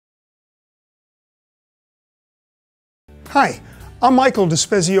Hi, I'm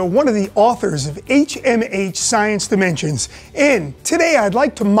DiSpezio, one of the authors of HMH Science Dimensions, and today I'd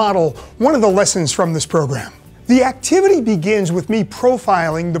like to model one of the lessons from this program. The activity begins with me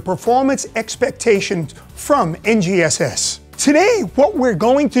profiling the performance expectations from NGSS. Today, what we're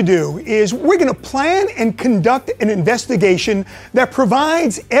going to do is we're going to plan and conduct an investigation that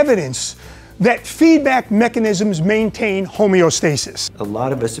provides evidence that feedback mechanisms maintain homeostasis. A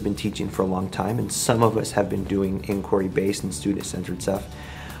lot of us have been teaching for a long time, and some of us have been doing inquiry-based and student-centered stuff,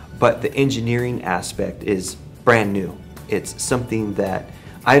 but the engineering aspect is brand new. It's something that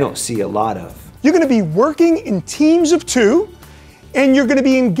I don't see a lot of. You're going to be working in teams of two, and you're going to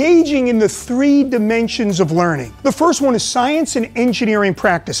be engaging in the 3 dimensions of learning. The first one is science and engineering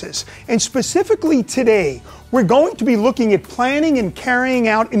practices, and specifically today, we're going to be looking at planning and carrying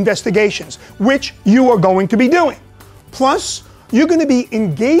out investigations, which you are going to be doing. Plus, you're going to be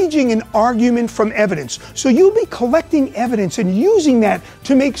engaging in argument from evidence. So you'll be collecting evidence and using that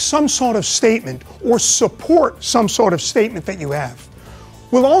to make some sort of statement or support some sort of statement that you have.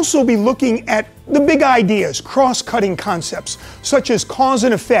 We'll also be looking at the big ideas, cross-cutting concepts, such as cause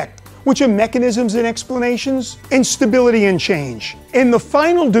and effect, which are mechanisms and explanations, and stability and change. And the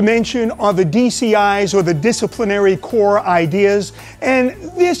final dimension are the DCIs, or the disciplinary core ideas, and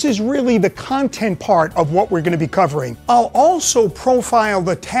this is really the content part of what we're going to be covering. I'll also profile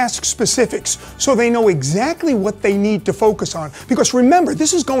the task specifics so they know exactly what they need to focus on, because remember,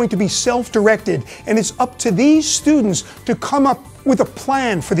 this is going to be self-directed, and it's up to these students to come up with a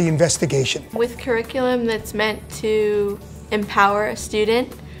plan for the investigation. With curriculum that's meant to empower a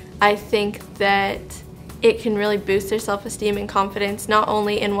student, I think that it can really boost their self-esteem and confidence, not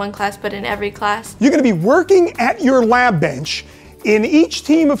only in one class, but in every class. You're going to be working at your lab bench. In each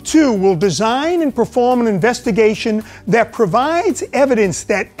team of 2 will design and perform an investigation that provides evidence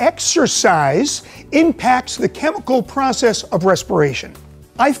that exercise impacts the chemical process of respiration.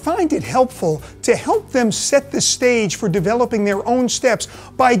 I find it helpful to help them set the stage for developing their own steps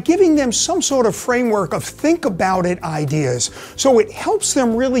by giving them some sort of framework of think about it ideas. So it helps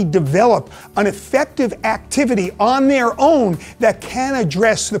them really develop an effective activity on their own that can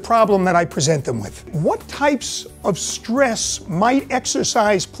address the problem that I present them with. What types of stress might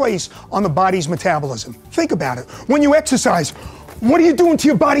exercise place on the body's metabolism? Think about it. When you exercise, what are you doing to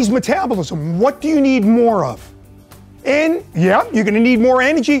your body's metabolism? What do you need more of? And yeah, you're going to need more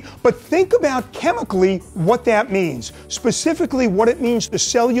energy, but think about chemically what that means, specifically what it means to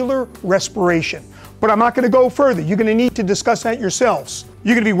cellular respiration. But I'm not going to go further. You're going to need to discuss that yourselves.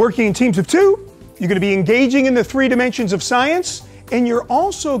 You're going to be working in teams of 2, you're going to be engaging in the 3 dimensions of science, and you're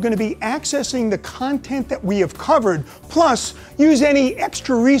also going to be accessing the content that we have covered, plus use any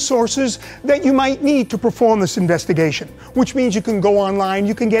extra resources that you might need to perform this investigation, which means you can go online,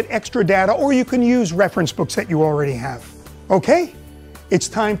 you can get extra data, or you can use reference books that you already have. Okay? It's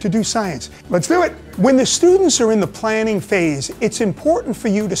time to do science. Let's do it. When the students are in the planning phase, it's important for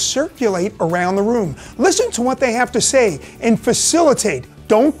you to circulate around the room. Listen to what they have to say and facilitate.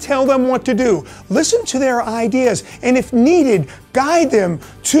 Don't tell them what to do. Listen to their ideas, and if needed, guide them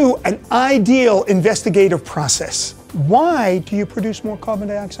to an ideal investigative process. Why do you produce more carbon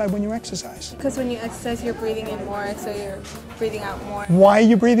dioxide when you exercise? Because when you exercise, you're breathing in more, so you're breathing out more. Why are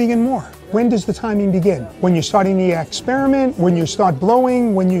you breathing in more? When does the timing begin? When you're starting the experiment, when you start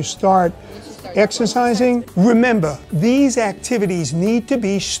blowing, when you start exercising? Remember, these activities need to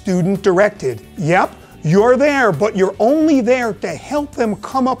be student-directed. Yep. You're there, but you're only there to help them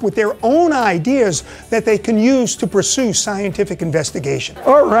come up with their own ideas that they can use to pursue scientific investigation.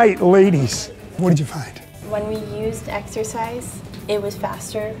 All right, ladies, what did you find? When we used exercise, it was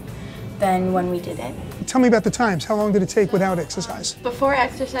faster than when we didn't. Tell me about the times. How long did it take without exercise? Before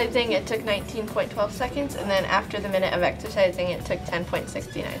exercising, it took 19.12 seconds, and then after the minute of exercising, it took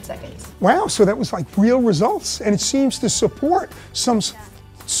 10.69 seconds. Wow, so that was like real results, and it seems to support some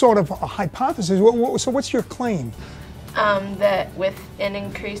sort of a hypothesis. So what's your claim? That with an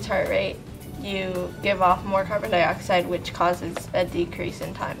increased heart rate, you give off more carbon dioxide, which causes a decrease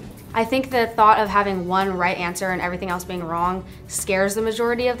in time. I think the thought of having one right answer and everything else being wrong scares the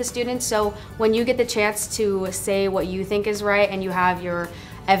majority of the students. So when you get the chance to say what you think is right and you have your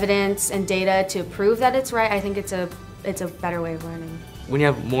evidence and data to prove that it's right, I think it's a better way of learning. When you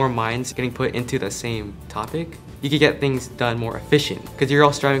have more minds getting put into the same topic, you can get things done more efficient because you're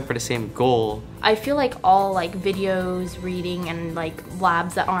all striving for the same goal. I feel like all videos, reading, and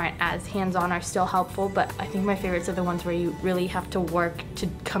labs that aren't as hands-on are still helpful, but I think my favorites are the ones where you really have to work to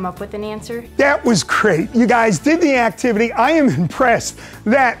come up with an answer. That was great. You guys did the activity. I am impressed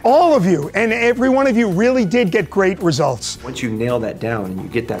that all of you and every one of you really did get great results. Once you nail that down and you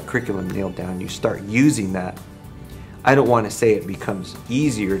get that curriculum nailed down, you start using that, I don't want to say it becomes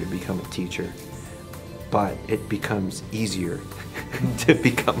easier to become a teacher, but it becomes easier to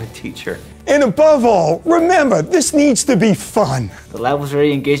become a teacher. And above all, remember, this needs to be fun. The lab was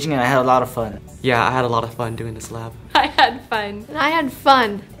very engaging and I had a lot of fun. Yeah, I had a lot of fun doing this lab. I had fun. And I had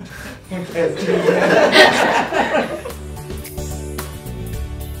fun.